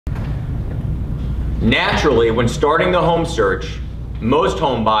Naturally, when starting the home search, most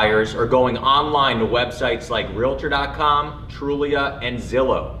home buyers are going online to websites like Realtor.com, Trulia, and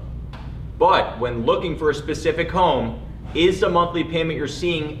Zillow. But when looking for a specific home, is the monthly payment you're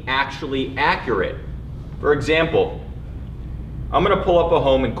seeing actually accurate? For example, I'm going to pull up a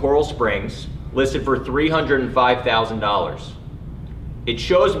home in Coral Springs listed for $305,000. It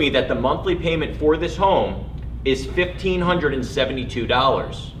shows me that the monthly payment for this home is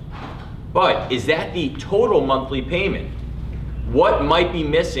 $1,572. But is that the total monthly payment? What might be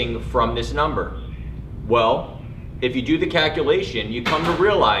missing from this number? Well, if you do the calculation, you come to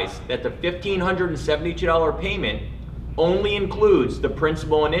realize that the $1,572 payment only includes the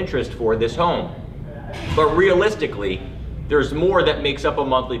principal and interest for this home. But realistically, there's more that makes up a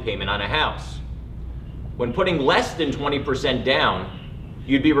monthly payment on a house. When putting less than 20% down,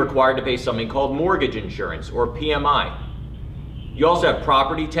 you'd be required to pay something called mortgage insurance, or PMI. You also have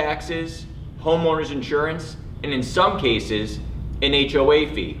property taxes, homeowner's insurance, and in some cases, an HOA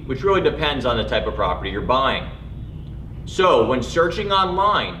fee, which really depends on the type of property you're buying. So when searching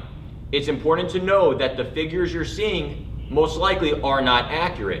online, it's important to know that the figures you're seeing most likely are not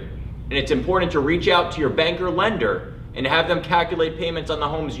accurate. And it's important to reach out to your bank or lender and have them calculate payments on the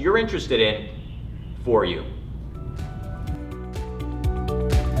homes you're interested in for you.